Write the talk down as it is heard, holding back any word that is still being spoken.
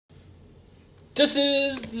This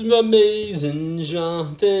is the Amazing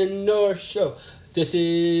Jonathan North Show. This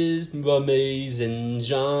is the Amazing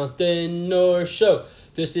Jonathan North Show.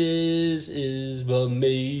 This is the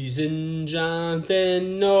Amazing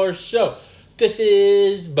Jonathan North Show. This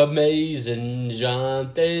is the Amazing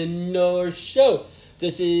Jonathan North Show.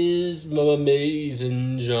 This is the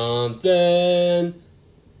Amazing Jonathan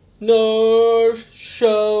North Show.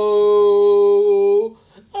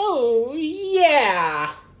 Oh,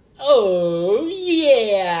 yeah. Oh,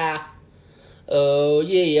 yeah. Oh,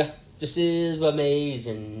 yeah. This is the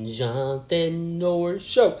Amazing Jonathan North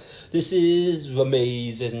Show. This is the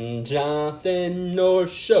Amazing Jonathan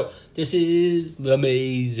North Show. This is the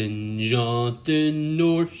Amazing Jonathan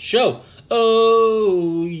North Show.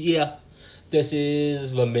 Oh, yeah. This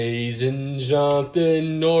is the Amazing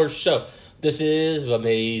Jonathan North Show. This is the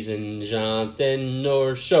Amazing Jonathan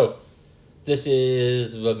North Show. This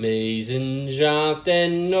is the Amazing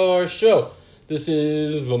Jonathan North Show. This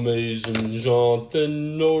is the Amazing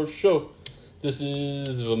Jonathan North Show. This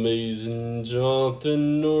is the Amazing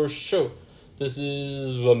Jonathan North Show. This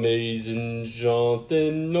is the Amazing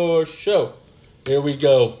Jonathan North Show. Here we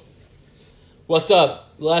go. What's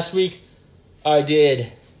up? Last week I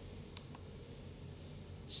did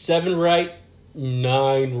 7 right,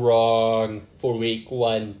 9 wrong for week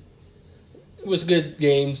 1. It was good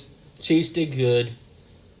games. Chiefs did good.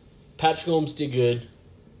 Patrick Mahomes did good.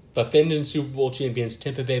 But defending Super Bowl champions,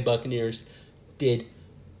 Tampa Bay Buccaneers, did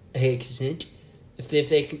excellent. If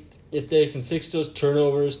they can fix those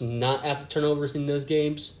turnovers, not have turnovers in those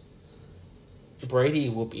games, Brady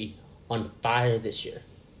will be on fire this year.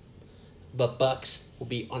 But Bucs will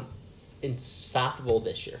be unstoppable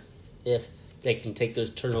this year if they can take those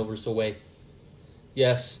turnovers away.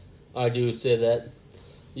 Yes, I do say that.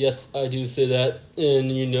 Yes, I do say that, and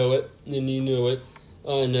you know it, and you know it.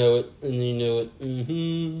 I know it, and you know it.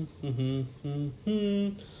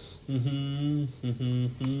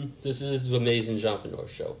 This is the Amazing Jonathan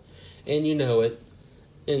North Show, and you know it.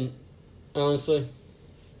 And honestly,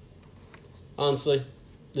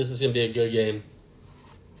 this is gonna be a good game.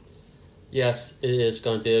 Yes, it is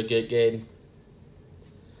gonna be a good game.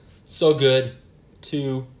 So good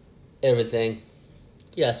to everything.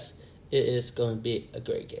 Yes. It is going to be a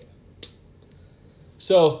great game.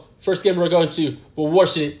 So, first game we're going to the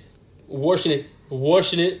Washington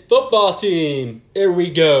football team. Here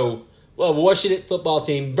we go. Well, Washington football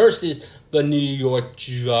team versus the New York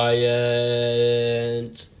Giants.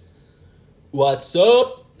 What's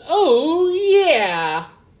up? Oh, yeah.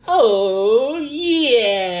 Oh,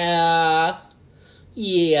 yeah.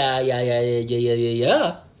 Yeah.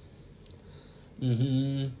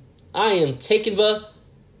 I am taking the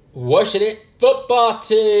Washington football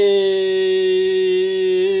team.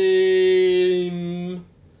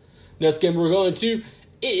 Next game we're going to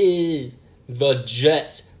is the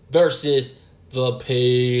Jets versus the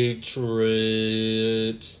Patriots.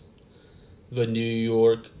 The New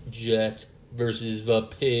York Jets versus the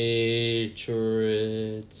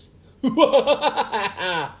Patriots.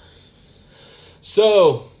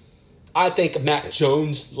 So, I think Mac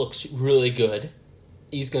Jones looks really good.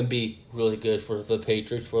 He's going to be really good for the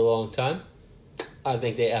Patriots for a long time. I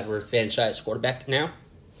think they have a franchise quarterback now.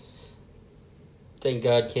 Thank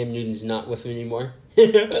God Cam Newton's not with him anymore.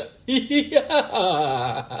 Yeah.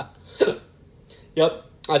 Yep,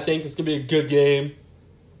 I think it's going to be a good game.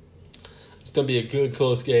 It's going to be a good,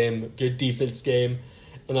 close game, good defense game.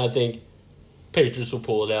 And I think Patriots will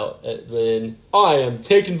pull it out at the end. I am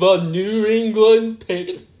taking the New England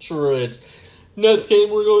Patriots. Next game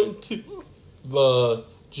we're going to the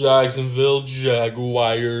Jacksonville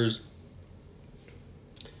Jaguars.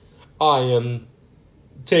 I am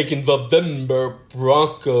taking the Denver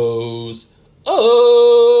Broncos.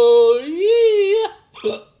 Oh, yeah.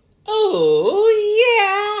 Oh,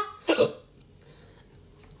 yeah.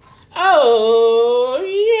 Oh,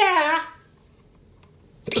 yeah.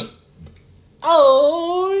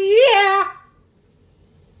 Oh, yeah.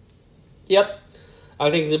 Yep.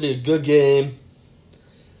 I think it's going to be a good game.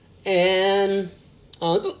 And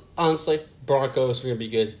honestly, Broncos are going to be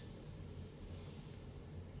good.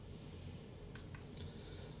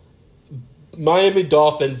 Miami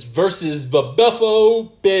Dolphins versus the Buffalo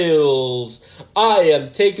Bills. I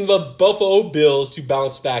am taking the Buffalo Bills to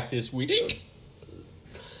bounce back this week.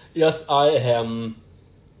 Yes, I am.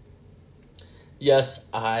 Yes,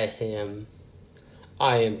 I am.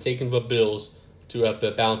 I am taking the Bills to have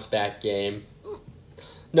the bounce back game.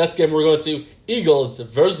 Next game we're going to Eagles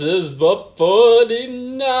versus the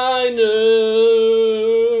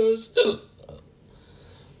 49ers.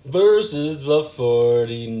 Versus the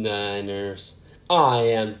 49ers. I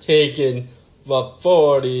am taking the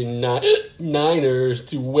 49ers. 49ers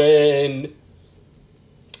to win.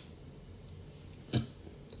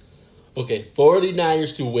 Okay,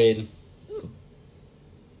 49ers to win.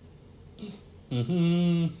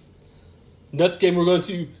 Next game, we're going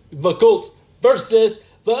to the Colts versus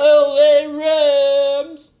the LA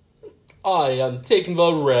Rams. I am taking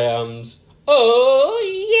the Rams. Oh,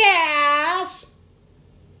 yes!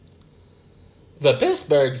 The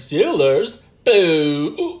Pittsburgh Steelers.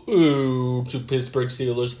 Boo to Pittsburgh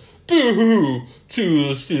Steelers. Boo-hoo to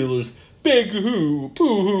the Steelers. Big hoo,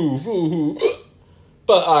 boo-hoo, boo-hoo.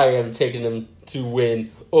 But I am taking them to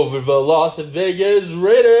win over the Las Vegas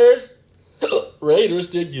Raiders. Raiders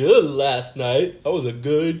did good last night. That was a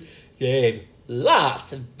good game.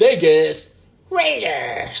 Las Vegas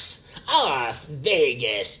Raiders. Las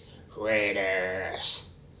Vegas Raiders.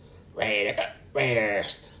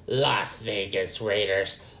 Raiders. Las Vegas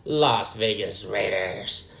Raiders. Las Vegas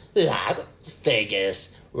Raiders. Las Vegas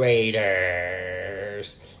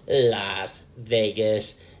Raiders. Las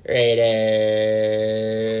Vegas Raiders.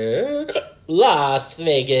 Las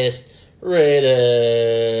Vegas Raiders.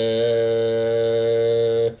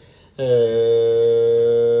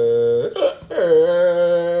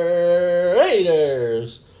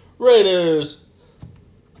 Raiders.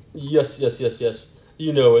 Yes.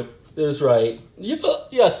 You know it. That's right.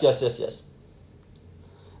 Yes.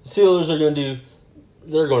 Steelers are going to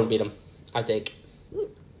they're going to beat them, I think.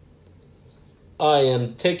 I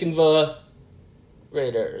am taking the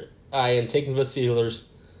Raiders. I am taking the Steelers.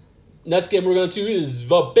 Next game we're going to is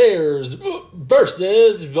the Bears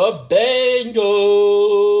versus the Bengals.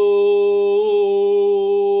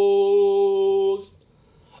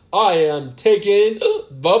 I am taking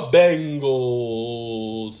the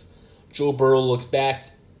Bengals. Joe Burrow looks back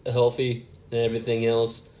healthy and everything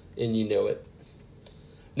else, and you know it.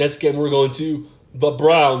 Next game we're going to the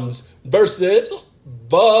Browns versus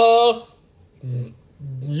the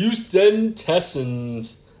Houston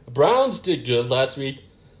Texans. The Browns did good last week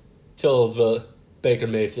till the Baker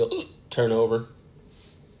Mayfield turnover.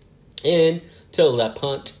 And till that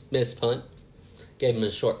missed punt, gave him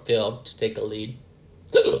a short field to take a lead.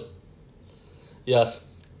 Yes,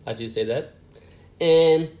 I do say that.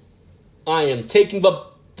 And I am taking the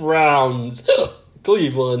Browns,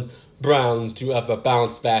 Cleveland Browns, to have a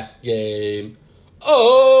bounce back game.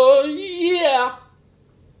 Oh, yeah.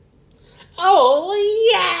 Oh,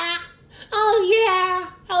 yeah. Oh, yeah.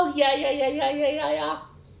 Oh, yeah.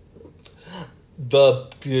 The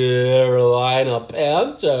Carolina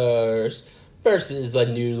Panthers versus the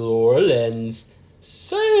New Orleans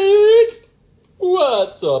Saints.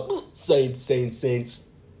 What's up, Saints?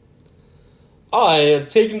 I am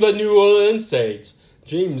taking the New Orleans Saints.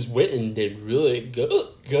 James Witten did really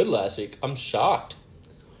good last week. I'm shocked.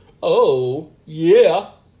 Oh, yeah.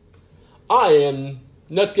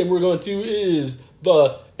 Next game we're going to is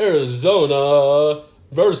the Arizona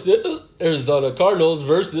Cardinals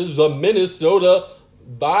versus the Minnesota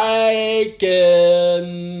Vikings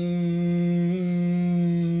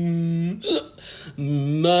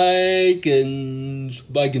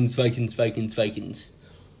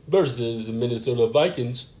versus the Minnesota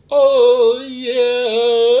Vikings. Oh,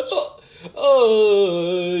 yeah.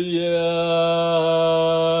 Oh, yeah.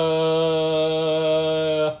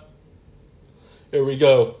 Here we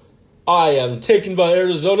go. I am taken by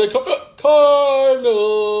Arizona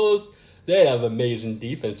Cardinals. They have amazing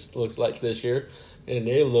defense, looks like, this year. And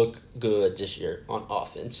they look good this year on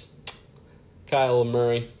offense. Kyle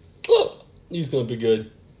Murray. He's going to be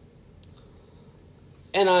good.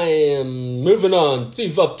 And I am moving on to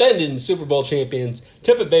the defending Super Bowl champions,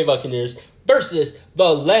 Tampa Bay Buccaneers versus the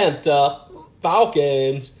Atlanta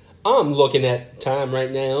Falcons. I'm looking at time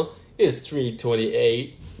right now. It's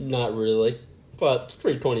 3:28. Not really, but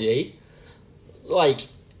 3:28. Like,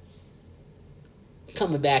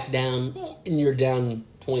 coming back down, and you're down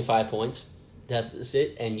 25 points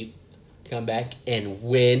deficit, and you come back and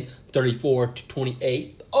win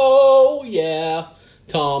 34-28. Oh, yeah.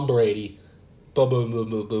 Tom Brady. Boom, boom, boom,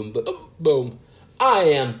 boom, boom, boom, boom. I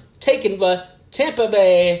am taking the Tampa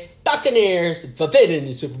Bay Buccaneers, the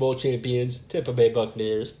defending Super Bowl champions, Tampa Bay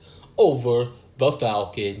Buccaneers, over the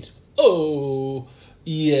Falcons. Oh,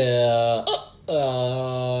 yeah.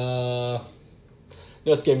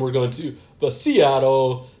 Next game, we're going to the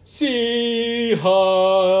Seattle Seahawks.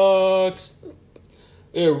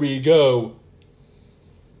 There we go.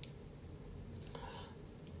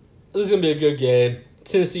 This is going to be a good game.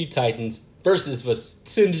 Tennessee Titans versus the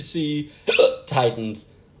Tennessee Titans.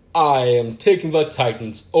 I am taking the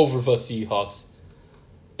Titans over the Seahawks.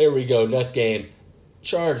 Here we go. Next game.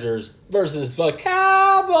 Chargers versus the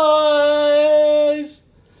Cowboys.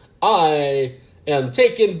 I And I'm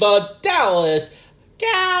taking the Dallas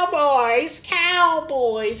Cowboys.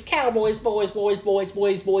 Cowboys. Cowboys, boys, boys, boys,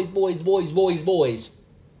 boys, boys, boys, boys, boys, boys.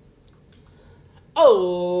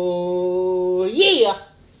 Oh, yeah.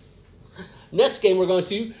 Next game we're going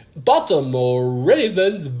to Baltimore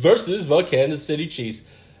Ravens versus the Kansas City Chiefs.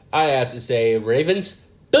 I have to say, Ravens,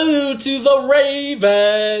 boo to the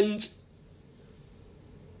Ravens.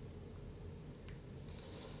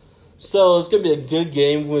 So it's going to be a good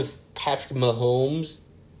game with Patrick Mahomes.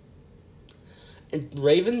 And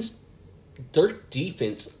Ravens, their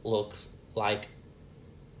defense looks like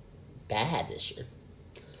bad this year.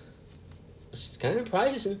 It's kind of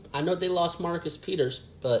surprising. I know they lost Marcus Peters,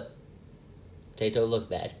 but they don't look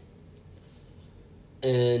bad.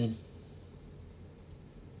 And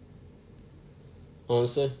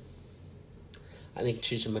honestly, I think the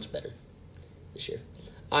Chiefs are much better this year.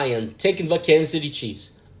 I am taking the Kansas City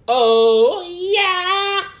Chiefs. Oh,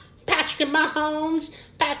 yeah! Patrick Mahomes,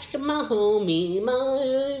 my homie.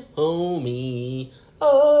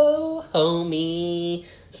 Oh, homie.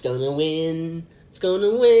 It's gonna win. It's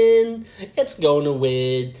gonna win. It's gonna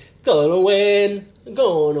win. Gonna win.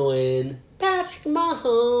 Gonna win. Patrick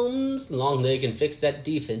Mahomes. Long they can fix that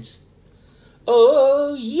defense.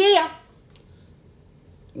 Oh, yeah.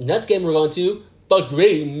 Next game we're going to the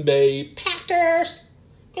Green Bay Packers.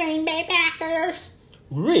 Green Bay Packers.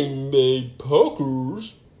 Green Bay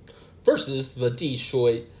Packers versus the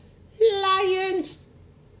Detroit Lions.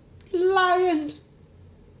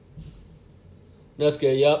 That's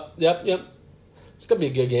good. Yep. It's gonna be a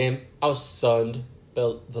good game. I was stunned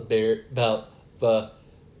about the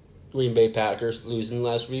Green Bay Packers losing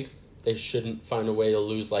last week. They shouldn't find a way to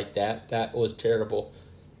lose like that. That was terrible.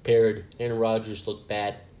 Aaron Rodgers looked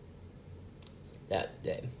bad that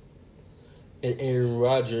day. And Aaron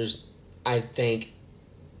Rodgers, I think,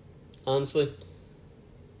 honestly,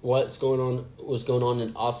 was going on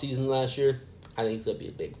in offseason last year, I think that'll be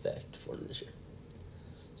a big fact for him this year.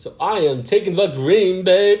 So I am taking the Green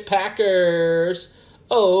Bay Packers.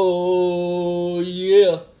 Oh,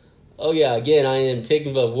 yeah. Oh, yeah. Again, I am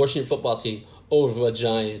taking the Washington football team over the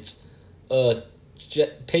Giants.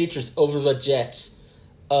 Patriots over the Jets.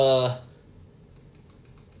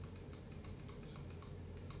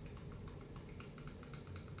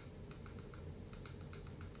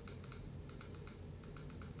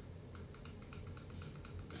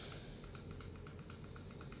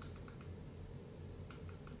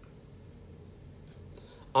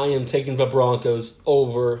 I am taking the Broncos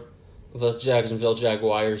over the Jacksonville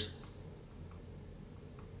Jaguars.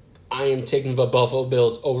 I am taking the Buffalo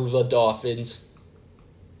Bills over the Dolphins.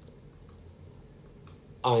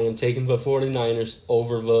 I am taking the 49ers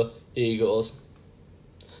over the Eagles.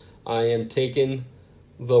 I am taking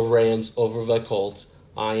the Rams over the Colts.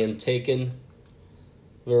 I am taking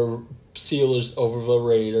the Steelers over the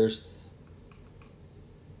Raiders.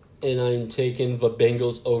 And I'm taking the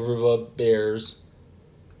Bengals over the Bears.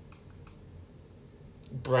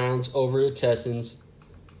 Browns over the Texans.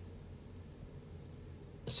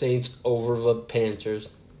 Saints over the Panthers.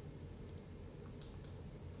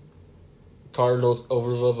 Cardinals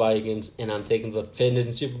over the Vikings. And I'm taking the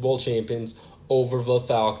defending Super Bowl champions over the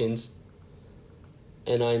Falcons.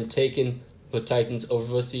 And I'm taking the Titans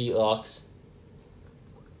over the Seahawks.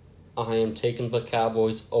 I am taking the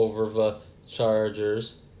Cowboys over the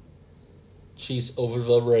Chargers. Chiefs over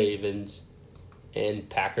the Ravens. And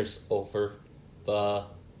Packers over the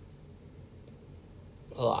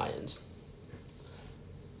Lions.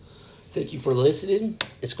 Thank you for listening.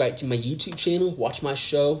 Subscribe to my YouTube channel. Watch my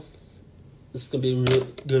show. This is going to be a real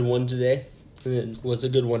good one today. It was a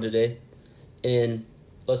good one today. And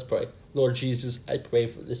let's pray. Lord Jesus, I pray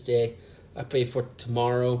for this day. I pray for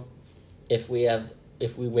tomorrow. If we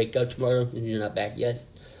wake up tomorrow and you're not back yet,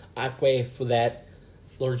 I pray for that,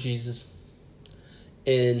 Lord Jesus.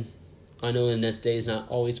 And I know the next day is not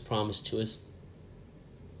always promised to us.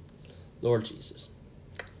 Lord Jesus,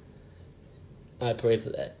 I pray for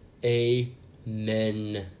that.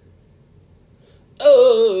 Amen.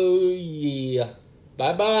 Oh, yeah.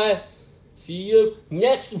 Bye-bye. See you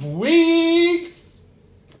next week.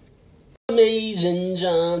 Amazing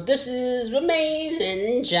John. This is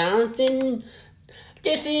Amazing Jonathan.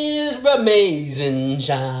 This is Amazing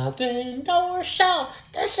Jonathan North Show.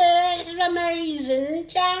 This is Amazing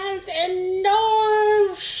Jonathan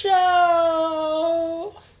North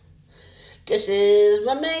Show. This is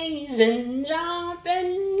Amazing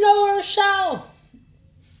Jonathan North Show.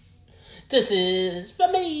 This is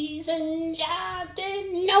Amazing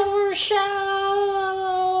Jonathan North Show.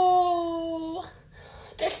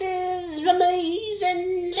 This is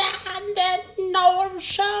Amazing Jonathan North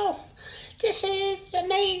Show. This is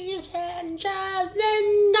Amazing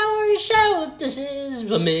Jonathan Noah Show. This is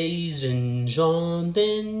Amazing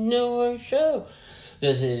Jonathan Noah Show.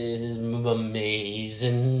 This is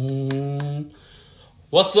amazing.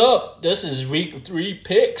 What's up? This is week 3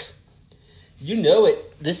 picks. You know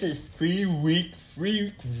it. This is 3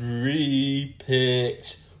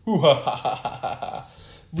 picks.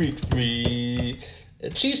 Week 3. The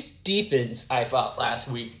Chiefs defense, I thought last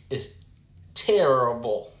week, is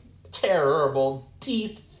terrible. Terrible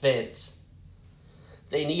defense.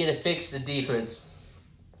 They need to fix the defense.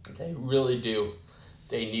 They really do.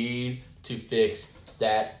 They need to fix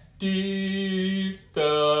that defense.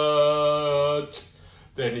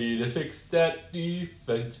 They need to fix that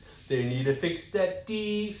defense. They need to fix that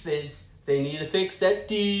defense. They need to fix that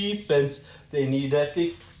defense. They need to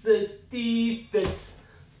fix the defense.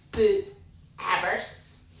 Abbers.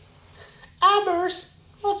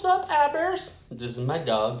 What's up, Abbers? This is my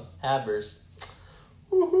dog, Abbers.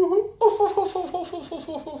 Oh,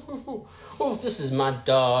 this is my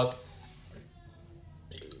dog.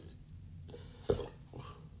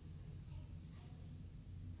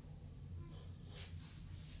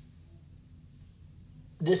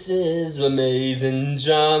 This is Amazing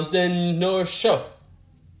Jonathan Noah Show.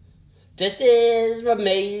 This is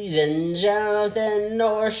Amazing Jonathan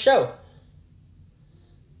Noah Show.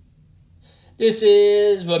 This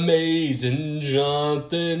is Amazing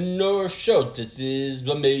Jonathan Noah Show. This is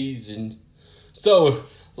amazing. So,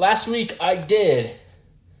 last week I did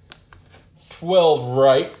 12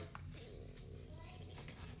 right.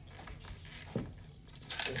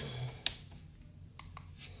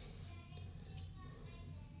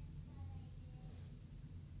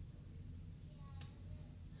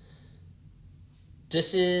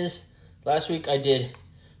 Last week I did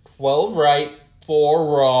 12 right, 4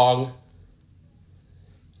 wrong.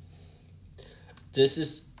 This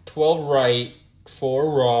is 12 right, 4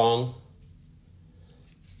 wrong.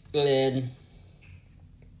 And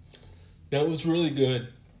that was really good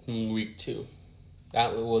in week 2.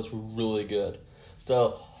 That was really good.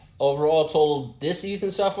 So, overall total this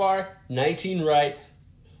season so far, 19 right,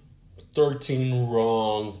 13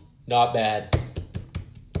 wrong. Not bad.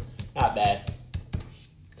 Not bad.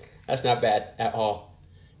 That's not bad at all.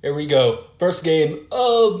 Here we go. First game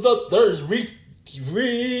of the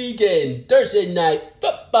Thursday night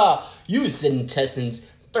football. Houston Texans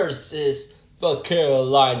versus the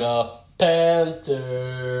Carolina Panthers.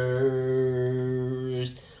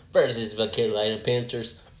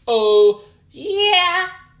 Oh, yeah.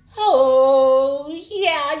 Oh,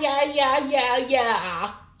 yeah. Oh,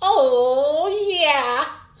 yeah. Oh, yeah.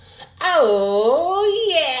 Oh,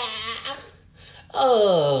 yeah.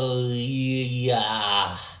 Oh, yeah. Oh,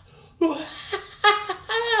 yeah.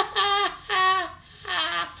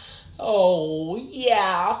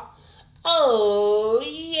 Oh,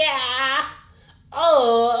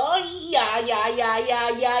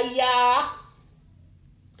 yeah.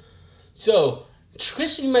 So,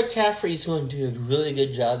 Christian McCaffrey is going to do a really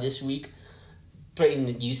good job this week playing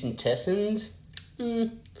the Houston Texans.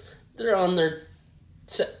 They're on their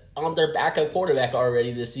backup quarterback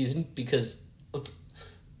already this season because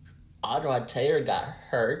Tyrod Taylor got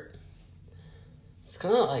hurt. It's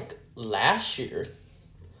kind of like last year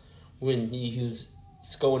when he was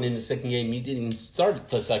going in the second game. He didn't even start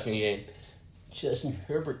the second game. Justin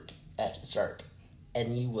Herbert at the start,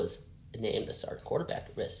 and he was named the starting quarterback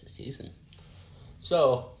the rest of the season.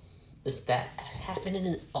 So, is that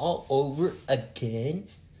happening all over again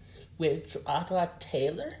with Tyrod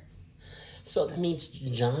Taylor? So that means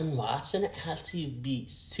John Watson has to be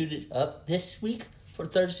suited up this week for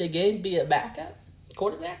Thursday game, be a backup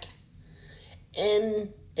quarterback.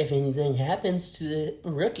 And if anything happens to the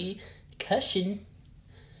rookie, Cushion,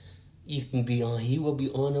 he will be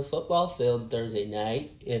on the football field Thursday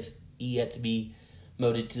night if he had to be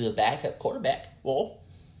promoted to the backup quarterback role.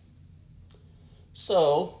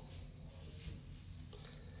 So,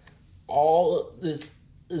 all this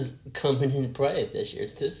is coming into play this year.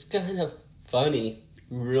 This is kind of funny.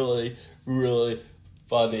 Really, really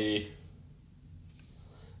funny.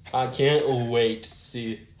 I can't wait to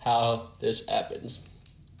see how this happens.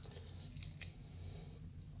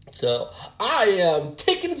 So, I am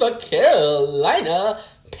taking the Carolina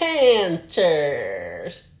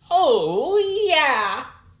Panthers. Oh, yeah.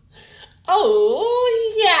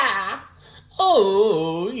 Oh, yeah.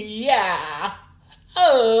 Oh, yeah.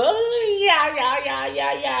 Oh,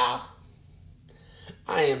 yeah.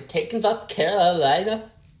 I am taking the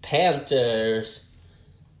Carolina Panthers.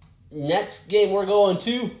 Next game we're going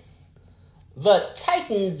to the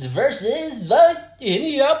Titans versus the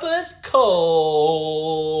Indianapolis Colts.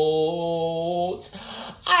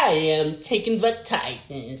 I am taking the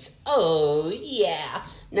Titans. Oh, yeah.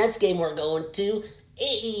 Next game we're going to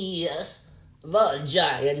is the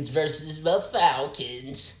Giants versus the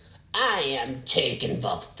Falcons. I am taking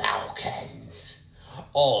the Falcons.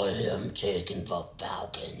 I am taking the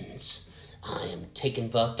Falcons. I am taking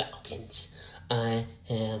the Falcons. I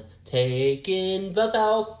am taking the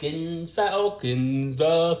Falcons. Falcons,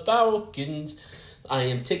 the Falcons. I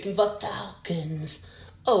am taking the Falcons.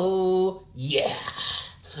 Oh, yeah.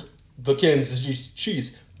 The Kansas City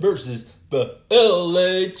Chiefs versus the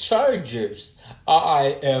LA Chargers.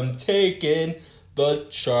 I am taking the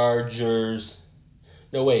Chargers.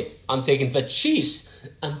 No, wait. I'm taking the Chiefs.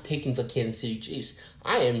 I'm taking the Kansas City Chiefs.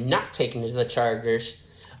 I am not taking the Chargers.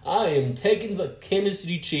 I am taking the Kansas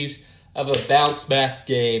City Chiefs of a bounce-back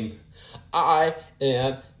game. I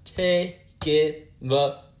am taking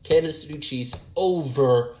the Kansas City Chiefs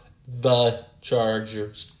over the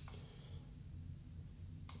Chargers.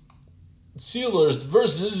 Steelers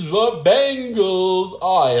versus the Bengals.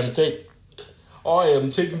 I am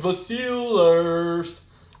taking the Steelers.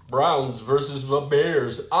 Browns versus the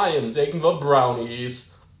Bears. I am taking the Brownies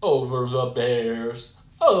over the Bears.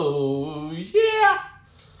 Oh, yeah.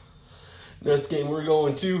 Next game we're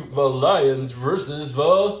going to the Lions versus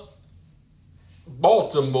the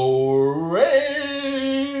Baltimore Ravens.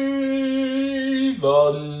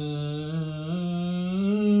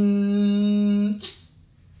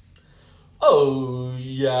 Oh,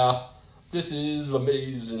 yeah. This is the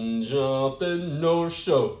Mason Jonathan No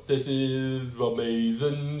Show. This is the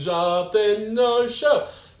Mason Jonathan No Show.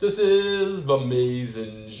 This is the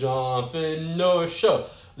Mason Jonathan No Show.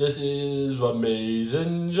 This is the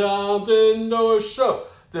Mason Jonathan No Show.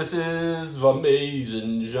 This is the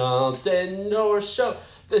Mason Jonathan No Show.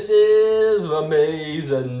 This is the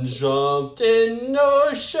Mason Jonathan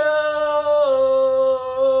No Show.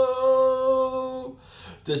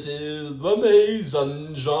 This is the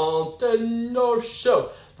Mason Jonathan No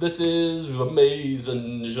Show. This is the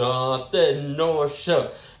Mason Jonathan No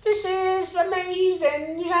Show. This is the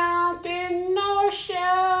Mason Jonathan No Show.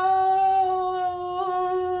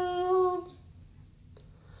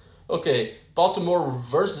 Okay, Baltimore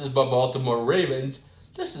versus the Baltimore Ravens.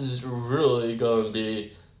 This is really going to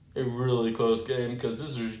be a really close game because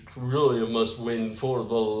this is really a must-win for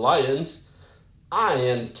the Lions. I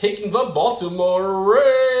am taking the Baltimore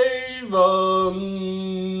Ravens.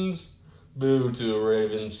 Boo to the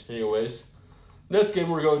Ravens. Anyways, next game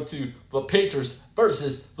we're going to the Patriots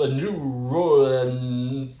versus the New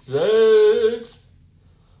Orleans Saints.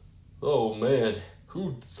 Oh man,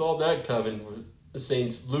 who saw that coming? The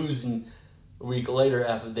Saints losing a week later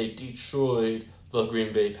after they destroyed the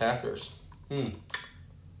Green Bay Packers.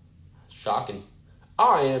 Shocking.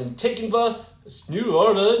 I am taking the New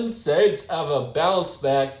Orleans Saints of a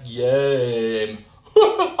bounce-back game.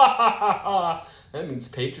 That means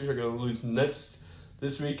Patriots are going to lose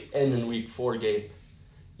this week and in Week 4 game.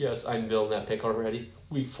 Yes, I'm building that pick already.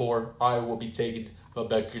 Week 4, I will be taking the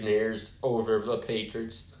Buccaneers over the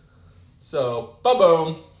Patriots. So,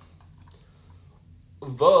 ba-boom.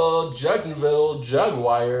 The Jacksonville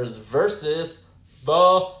Jaguars versus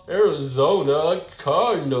the Arizona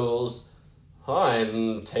Cardinals.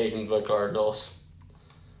 I'm taking the Cardinals.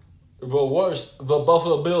 The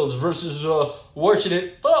Buffalo Bills versus the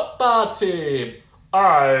Washington Football Team.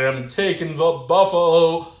 I am taking the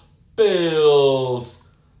Buffalo Bills.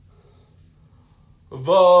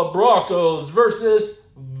 The Broncos versus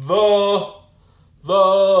the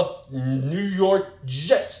New York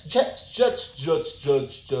Jets.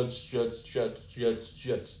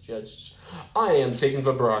 I am taking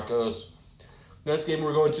the Broncos. Next game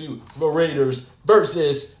we're going to the Raiders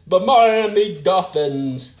versus the Miami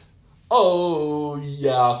Dolphins. Oh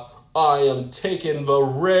yeah, I am taking the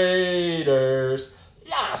Raiders.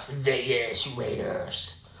 Las Vegas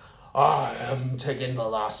Raiders. I am taking the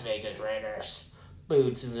Las Vegas Raiders.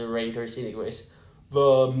 Boo to the Raiders anyways.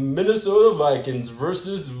 The Minnesota Vikings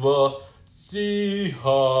versus the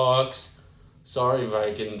Seahawks. Sorry,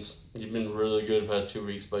 Vikings. You've been really good the past 2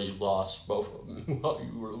 weeks, but you lost both of them while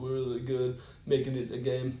you were really good making it a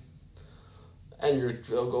game. And your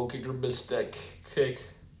field goal kicker missed that kick.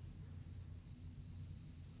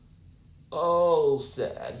 Oh,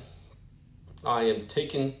 sad. I am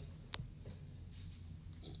taking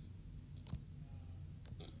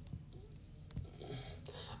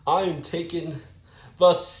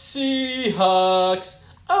the Seahawks.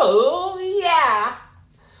 Oh, yeah.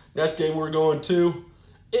 Next game we're going to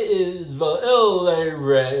is the LA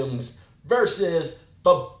Rams versus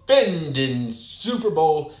the defending Super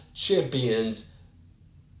Bowl champions,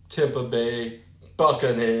 Tampa Bay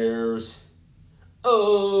Buccaneers.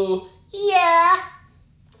 Oh, yeah.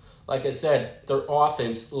 Like I said, their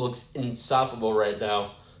offense looks unstoppable right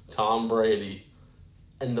now. Tom Brady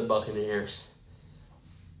and the Buccaneers.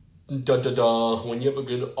 When you have a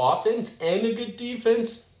good offense and a good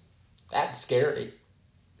defense, that's scary.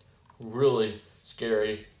 Really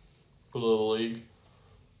scary for the league.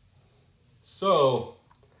 So,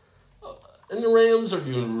 and the Rams are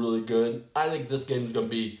doing really good. I think this game is going to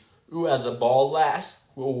be who has a ball last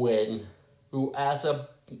will win. Who has a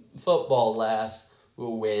football last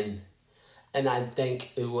will win. And I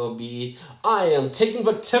think it will be, I am taking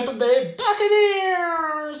the Tampa Bay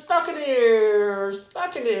Buccaneers.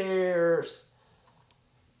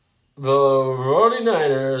 The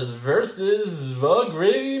 49ers versus the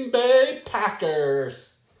Green Bay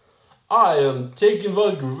Packers. I am taking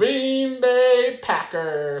the Green Bay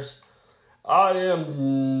Packers.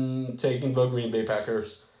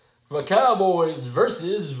 The Cowboys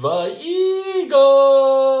versus the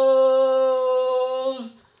Eagles.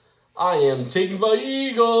 I am taking the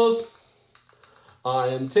Eagles.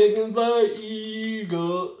 I'm taking the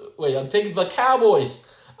Cowboys.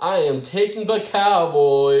 I am taking the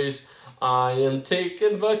Cowboys.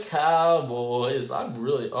 I'm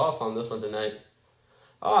really off on this one tonight.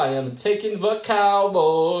 I am taking the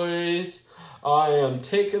Cowboys. I am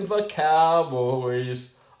taking the Cowboys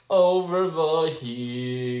over the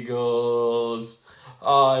Eagles.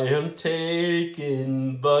 I am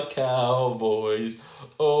taking the Cowboys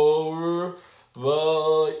over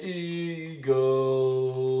the Eagles.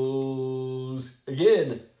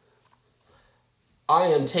 Again, I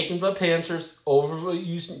am taking the Panthers over the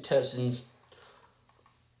Houston Texans.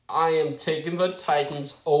 I am taking the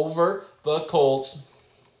Titans over the Colts.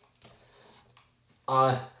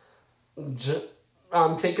 I'm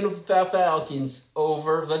taking the Falcons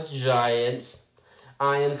over the Giants.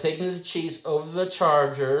 I am taking the Chiefs over the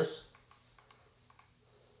Chargers.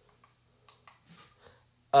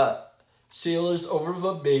 Steelers over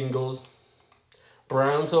the Bengals.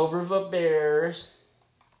 Browns over the Bears.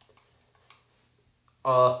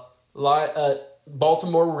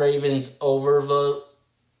 Baltimore Ravens over the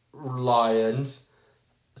Lions.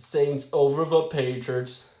 Saints over the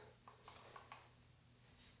Patriots.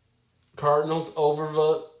 Cardinals over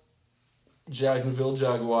the Jacksonville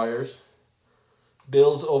Jaguars.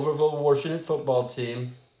 Bills over the Washington football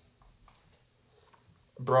team.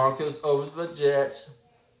 Broncos over the Jets.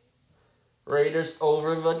 Raiders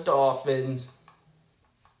over the Dolphins.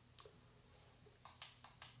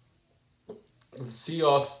 The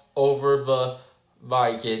Seahawks over the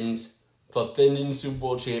Vikings. The defending Super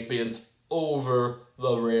Bowl champions over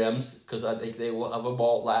the Rams, because I think they will have a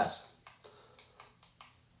ball last.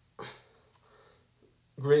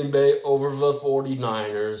 Green Bay over the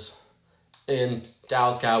 49ers. And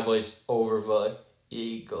Dallas Cowboys over the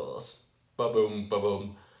Eagles. Ba-boom,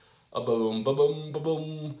 ba-boom. A-boom, ba-boom,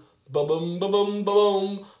 ba-boom. Ba-boom, ba-boom,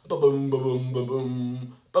 ba-boom. Ba-boom, ba-boom,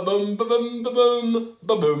 ba-boom. Ba-boom, ba-boom, ba-boom.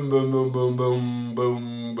 Ba-boom, ba-boom, boom, boom.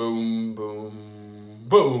 Boom, boom, boom.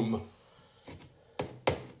 Boom.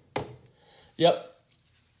 Yep.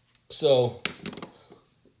 So,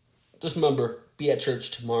 just remember, be at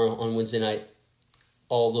church tomorrow on Wednesday night.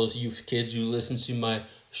 All those youth kids who listen to my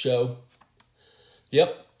show.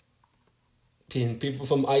 Yep. And people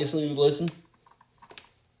from Iceland who listen.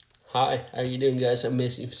 Hi, how you doing, guys? I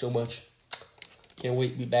miss you so much. Can't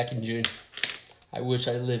wait to be back in June. I wish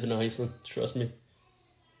I lived in Iceland. Trust me.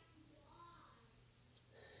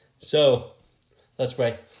 So, let's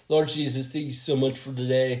pray. Lord Jesus, thank you so much for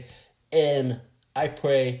today. And I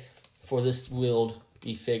pray for this world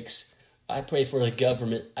be fixed. I pray for the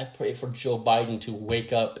government. I pray for Joe Biden to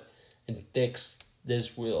wake up and fix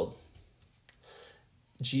this world.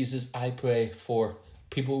 Jesus, I pray for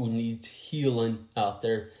people who need healing out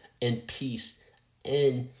there and peace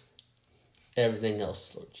and everything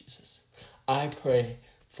else, Lord Jesus. I pray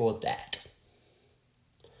for that.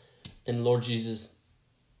 And Lord Jesus,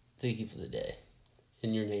 thank you for the day.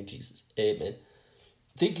 In your name, Jesus. Amen.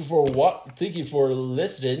 Thank you for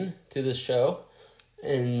listening to this show.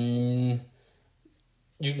 And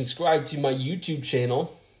you can subscribe to my YouTube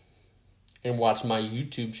channel and watch my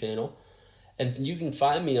YouTube channel. And you can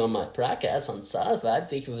find me on my podcast on Spotify.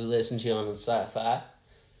 Thank you for listening to on Spotify.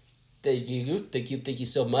 Thank you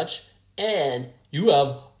so much. And you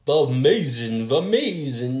have the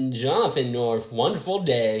amazing Jonathan North. Wonderful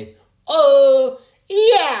day. Oh,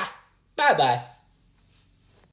 yeah. Bye-bye.